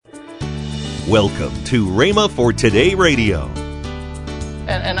Welcome to Rhema for Today Radio.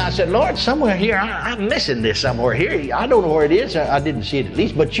 And I said, Lord, somewhere here, I'm missing this somewhere here. I don't know where it is. I didn't see it at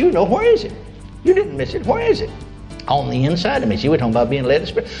least, but you know, where is it? You didn't miss it. Where is it? On the inside of me. See, we're talking about being led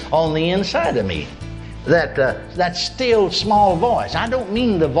of the Spirit. On the inside of me. That still small voice. I don't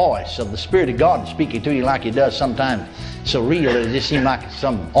mean the voice of the Spirit of God speaking to you like He does sometimes so real that it just seems like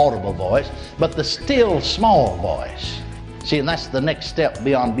some audible voice, but the still small voice. See, and that's the next step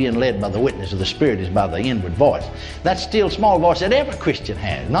beyond being led by the witness of the Spirit, is by the inward voice. That still small voice that every Christian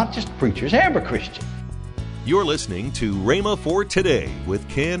has, not just preachers, every Christian. You're listening to Rhema for Today with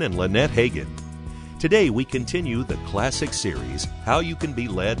Ken and Lynette Hagin. Today we continue the classic series, How You Can Be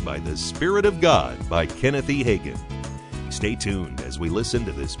Led by the Spirit of God by Kenneth E. Hagin. Stay tuned as we listen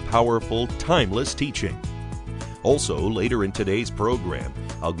to this powerful, timeless teaching. Also, later in today's program,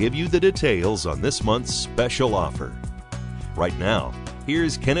 I'll give you the details on this month's special offer. Right now,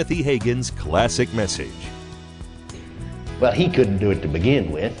 here's Kenneth E. Hagin's classic message. Well, he couldn't do it to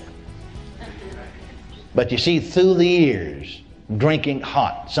begin with. But you see, through the years, drinking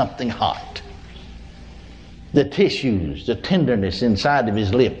hot, something hot, the tissues, the tenderness inside of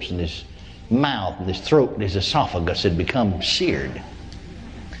his lips and his mouth and his throat and his esophagus had become seared.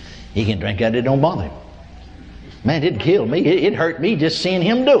 He can drink that, it don't bother him. Man, it killed me. It hurt me just seeing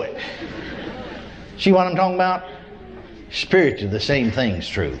him do it. See what I'm talking about? Spiritually, the same thing's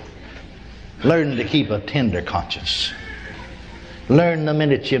true. Learn to keep a tender conscience. Learn the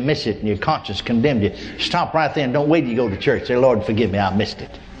minute you miss it and your conscience condemns you. Stop right there and don't wait till you go to church. Say, Lord, forgive me, I missed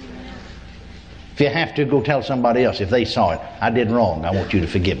it. If you have to, go tell somebody else. If they saw it, I did wrong, I want you to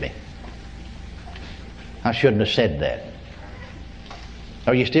forgive me. I shouldn't have said that.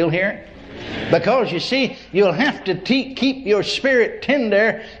 Are you still here? Because you see, you'll have to keep your spirit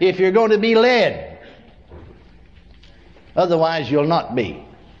tender if you're going to be led. Otherwise, you'll not be.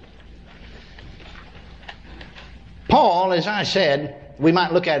 Paul, as I said, we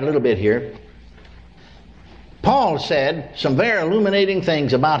might look at it a little bit here. Paul said some very illuminating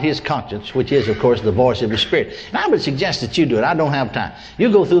things about his conscience, which is, of course, the voice of the Spirit. And I would suggest that you do it. I don't have time.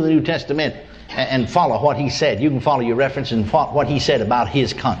 You go through the New Testament and follow what he said. You can follow your reference and what he said about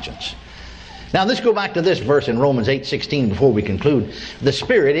his conscience. Now, let's go back to this verse in Romans 8:16 before we conclude. The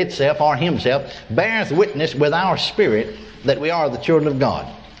Spirit itself, or Himself, beareth witness with our spirit that we are the children of God.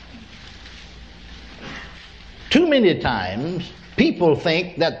 Too many times, people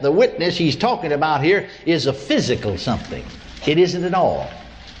think that the witness he's talking about here is a physical something. It isn't at all.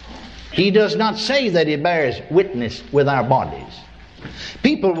 He does not say that He bears witness with our bodies.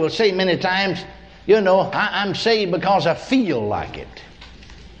 People will say many times, you know, I'm saved because I feel like it.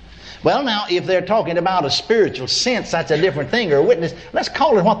 Well, now, if they're talking about a spiritual sense, that's a different thing, or a witness. Let's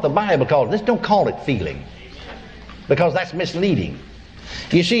call it what the Bible calls it. Let's don't call it feeling, because that's misleading.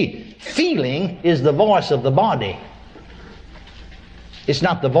 You see, feeling is the voice of the body. It's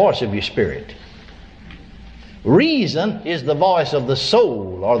not the voice of your spirit. Reason is the voice of the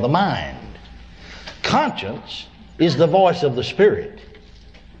soul or the mind. Conscience is the voice of the Spirit.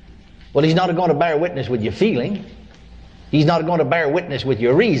 Well, He's not going to bear witness with your feeling. He's not going to bear witness with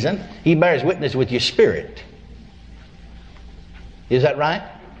your reason. He bears witness with your spirit. Is that right?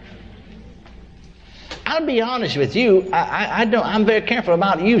 I'll be honest with you. I'm very careful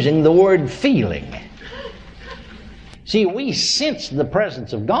about using the word feeling. See, we sense the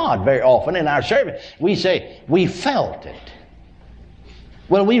presence of God very often in our service. We say, we felt it.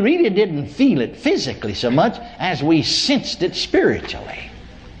 Well, we really didn't feel it physically so much as we sensed it spiritually.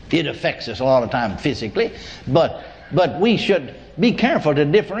 It affects us a lot of time physically, but we should be careful to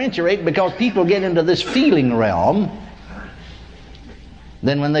differentiate, because people get into this feeling realm.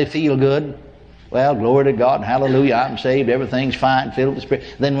 Then when they feel good, well, glory to God, hallelujah, I'm saved, everything's fine, filled with the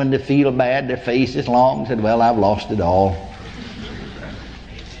Spirit. Then when they feel bad, their face is long and said, well, I've lost it all.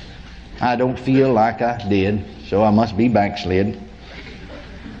 I don't feel like I did, so I must be backslid.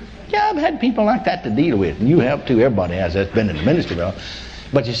 Yeah, I've had people like that to deal with, and you have too. Everybody has. That's been in the ministry.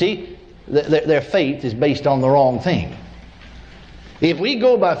 But you see, their faith is based on the wrong thing. If we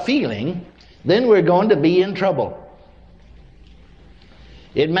go by feeling, then we're going to be in trouble.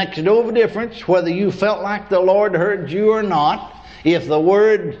 It makes no difference whether you felt like the Lord heard you or not. If the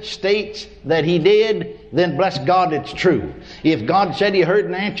Word states that He did, then bless God, it's true. If God said He heard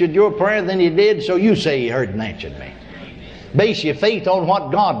and answered your prayer, then He did, so you say He heard and answered me. Base your faith on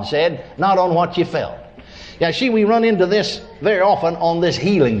what God said, not on what you felt. Now, see, we run into this very often on this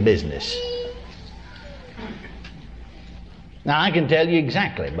healing business. Now, I can tell you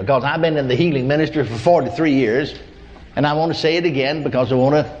exactly, because I've been in the healing ministry for 43 years, and I want to say it again because I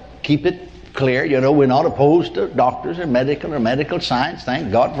want to keep it clear. You know, we're not opposed to doctors or medical science.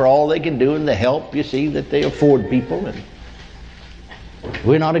 Thank God for all they can do and the help, you see, that they afford people. And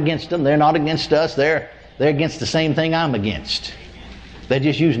we're not against them. They're not against us. They're against the same thing I'm against. They're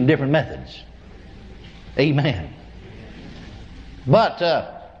just using different methods. Amen. But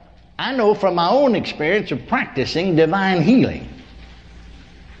I know from my own experience of practicing divine healing.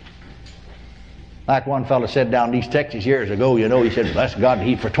 Like one fellow said down in East Texas years ago, you know, he said, bless God,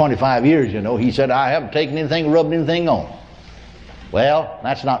 he for 25 years, you know, he said, I haven't taken anything, rubbed anything on. Well,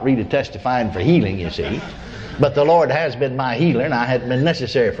 that's not really testifying for healing, you see. But the Lord has been my healer, and it hadn't been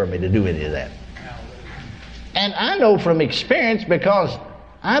necessary for me to do any of that. And I know from experience, because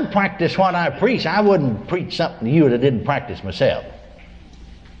I practice what I preach. I wouldn't preach something to you that I didn't practice myself.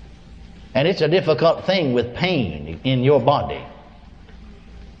 And it's a difficult thing with pain in your body.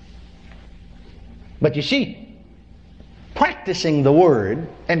 But you see, practicing the Word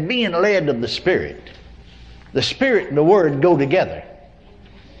and being led of the Spirit and the Word go together.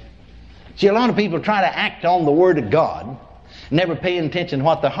 See, a lot of people try to act on the Word of God, never paying attention to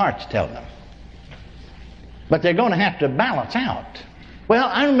what their heart's telling them. But they're going to have to balance out. Well,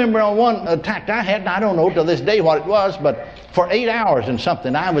 I remember on one attack I had, and I don't know to this day what it was, but for 8 hours and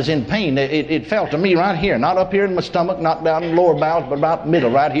something, I was in pain. It felt to me right here, not up here in my stomach, not down in the lower bowels, but about middle,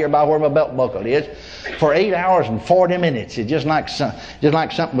 right here about where my belt buckle is. For 8 hours and 40 minutes, it's just like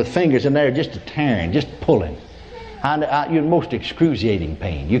something with fingers in there, just tearing, just pulling. You're most excruciating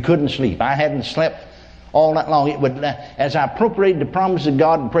pain. You couldn't sleep. I hadn't slept all night long. It would, as I appropriated the promise of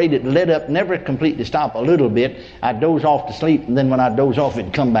God and prayed, it let up, never completely stop, a little bit. I'd doze off to sleep, and then when I'd doze off,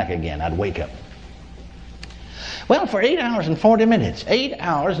 it'd come back again. I'd wake up. Well, for 8 hours and 40 minutes, 8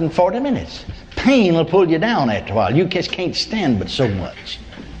 hours and 40 minutes, pain will pull you down after a while. You just can't stand but so much.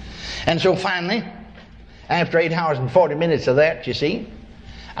 And so finally, after 8 hours and 40 minutes of that, you see,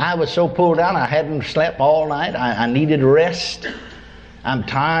 I was so pulled down, I hadn't slept all night. I needed rest. I'm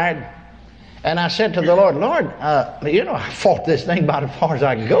tired. And I said to the Lord, I fought this thing about as far as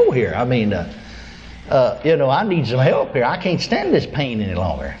I can go here. I mean, I need some help here. I can't stand this pain any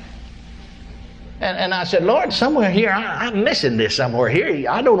longer. And I said, Lord, somewhere here, I'm missing this somewhere here.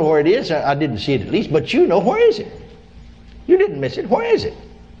 I don't know where it is. I didn't see it at least, but you know, where is it? You didn't miss it. Where is it?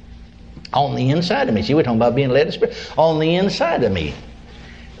 On the inside of me. See, we're talking about being led of the Spirit. On the inside of me.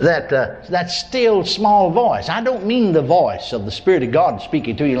 That still small voice. I don't mean the voice of the Spirit of God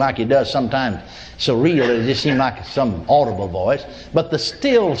speaking to you like He does sometimes, so real that it just seems like some audible voice, but the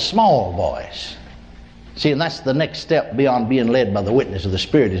still small voice. See, and that's the next step beyond being led by the witness of the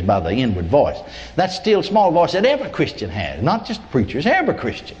Spirit, is by the inward voice. That still small voice that every Christian has, not just preachers, every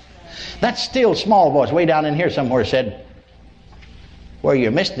Christian. That still small voice way down in here somewhere said, where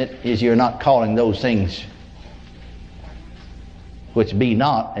you're missing it is you're not calling those things which be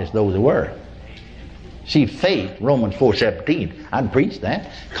not as though they were. See, faith, Romans 4:17, I'd preach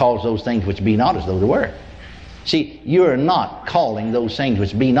that, calls those things which be not as though they were. See, you're not calling those things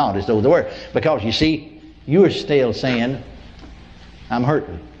which be not as though they were, because you see, you're still saying, I'm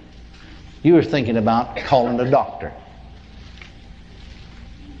hurting. You were thinking about calling a doctor.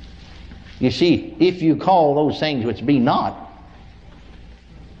 You see, if you call those things which be not,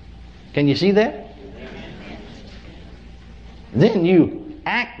 can you see that? Then you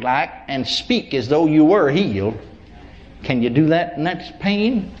act like and speak as though you were healed. Can you do that in that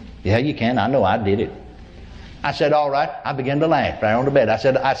pain? Yeah, you can. I know I did it. I said, all right. I began to laugh right on the bed. I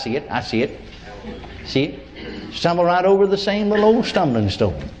said, I see it. See it? Stumble right over the same little old stumbling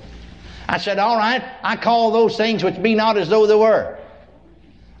stone. I said, all right. I call those things which be not as though they were.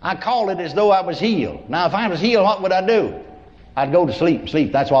 I call it as though I was healed. Now, if I was healed, what would I do? I'd go to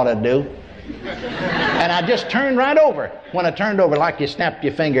sleep. That's what I'd do. And I just turned right over. When I turned over, like you snapped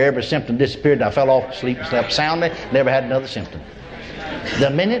your finger, every symptom disappeared. I fell off to sleep and slept soundly, never had another symptom. The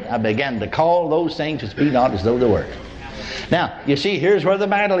minute I began to call those things which be not as though they were. Now, you see, here's where the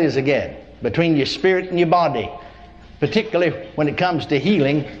battle is again, between your spirit and your body. Particularly when it comes to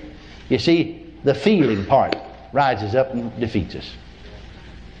healing, you see, the feeling part rises up and defeats us.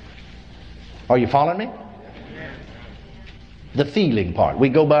 Are you following me? The feeling part. We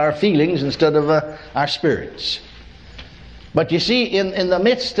go by our feelings instead of our spirits. But you see, in the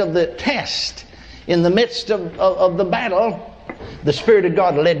midst of the test, in the midst of the battle, the Spirit of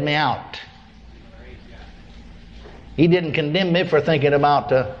God led me out. He didn't condemn me for thinking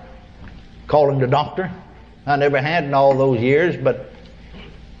about calling the doctor. I never had in all those years, but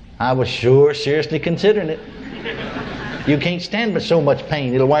I was sure seriously considering it. You can't stand with so much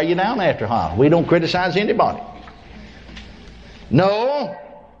pain. It'll wear you down after a while. We don't criticize anybody. No,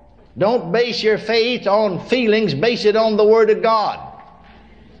 don't base your faith on feelings. Base it on the Word of God.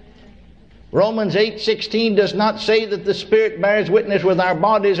 Romans 8:16 does not say that the Spirit bears witness with our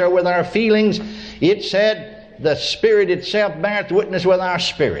bodies or with our feelings. It said the Spirit itself bears witness with our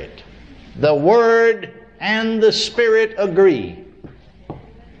spirit. The Word and the Spirit agree.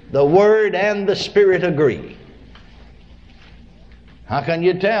 The Word and the Spirit agree. How can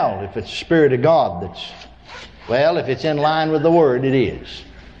you tell if it's the Spirit of God that's... Well, if it's in line with the Word, it is.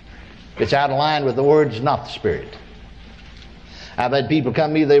 If it's out of line with the Word, it's not the Spirit. I've had people come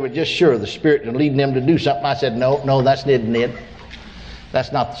to me, they were just sure the Spirit was leading them to do something. I said, no, that's it.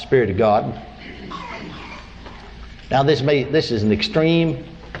 That's not the Spirit of God. Now this is an extreme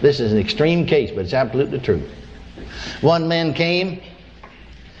case, but it's absolutely true. One man came,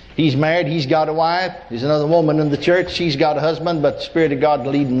 he's married, he's got a wife, there's another woman in the church, she's got a husband, but the Spirit of God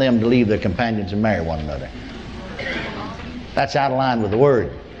leading them to leave their companions and marry one another. That's out of line with the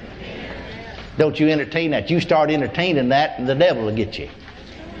Word. Don't you entertain that. You start entertaining that and the devil will get you.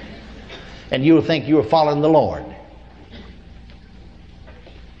 And you'll think you're following the Lord.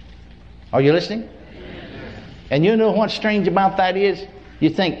 Are you listening? And you know what's strange about that is? You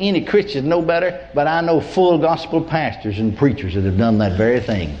think any Christians know better, but I know full gospel pastors and preachers that have done that very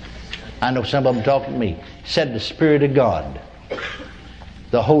thing. I know some of them talking to me. Said the Spirit of God,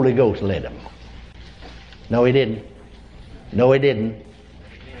 the Holy Ghost led them. No, He didn't. No, He didn't.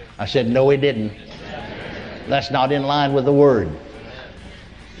 I said, no, He didn't. That's not in line with the Word.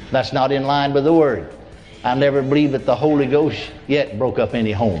 That's not in line with the Word. I never believed that the Holy Ghost yet broke up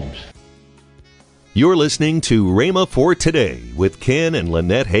any homes. You're listening to Rhema for Today with Ken and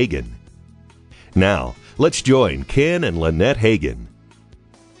Lynette Hagin. Now, let's join Ken and Lynette Hagin.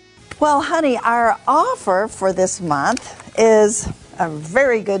 Well, honey, our offer for this month is a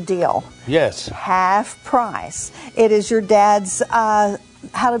very good deal. Yes. Half price. It is your dad's How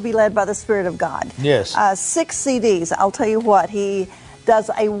to Be Led by the Spirit of God. Yes. 6 CDs. I'll tell you what, he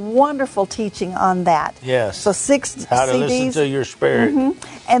does a wonderful teaching on that. Yes. So 6 How to CDs. Listen to Your Spirit.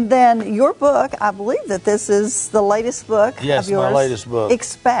 Mm-hmm. And then your book, I believe that this is the latest book of yours. Yes, my latest book.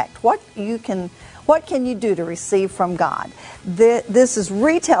 Expect. What can you do to receive from God? This is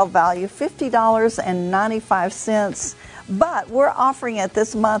retail value, $50.95. But we're offering it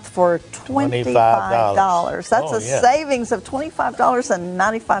this month for $25. That's a savings of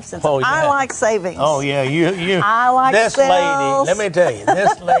 $25.95. Oh, yeah. I like savings. Oh, yeah. You. I like this sales. lady, let me tell you,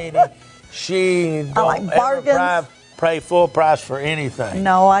 this lady, she don't like ever pay full price for anything.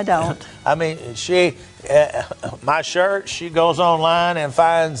 No, I don't. I mean, my shirt, she goes online and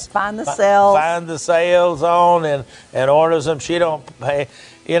find the sales on and orders them. She don't pay.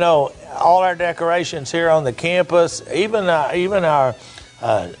 You know, all our decorations here on the campus, even our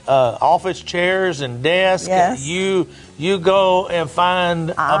office chairs and desks, yes. you go and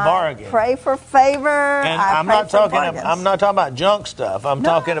find a bargain. Pray for favor. And I'm not talking about junk stuff. I'm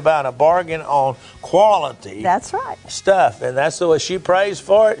talking about a bargain on quality. That's right. Stuff, and that's the way she prays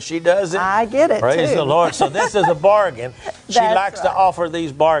for it. She does it. I get it. Praise too. the Lord. So this is a bargain. She likes right. to offer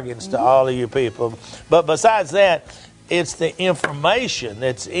these bargains to all of you people. But besides that, it's the information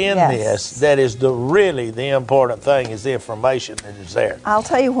that's in this that is really the important thing, is the information that is there. I'll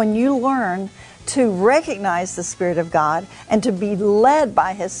tell you, when you learn to recognize the Spirit of God and to be led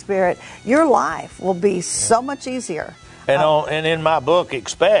by His Spirit, your life will be so much easier. And in my book,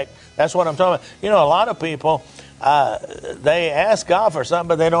 Expect, that's what I'm talking about. You know, a lot of people, they ask God for something,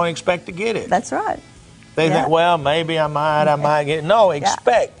 but they don't expect to get it. That's right. They think, well, maybe I might get it. No,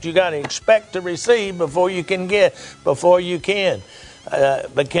 expect. You got to expect to receive before you can get, before you get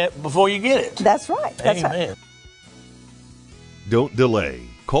it. That's right. That's Amen. Right. Don't delay.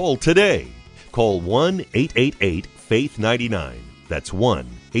 Call today. Call 1-888-FAITH-99. That's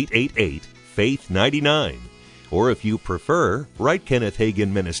 1-888-FAITH-99. Or if you prefer, write Kenneth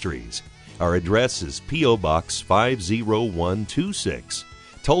Hagin Ministries. Our address is P.O. Box 50126,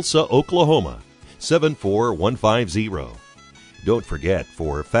 Tulsa, Oklahoma 74150. Don't forget,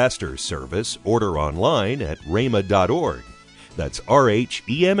 for faster service, order online at rhema.org. That's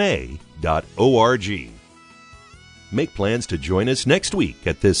RHEMA.org. Make plans to join us next week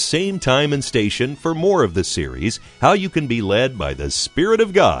at this same time and station for more of the series, How You Can Be Led by the Spirit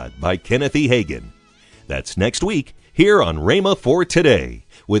of God by Kenneth E. Hagin. That's next week here on Rhema for Today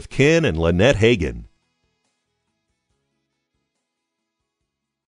with Ken and Lynette Hagin.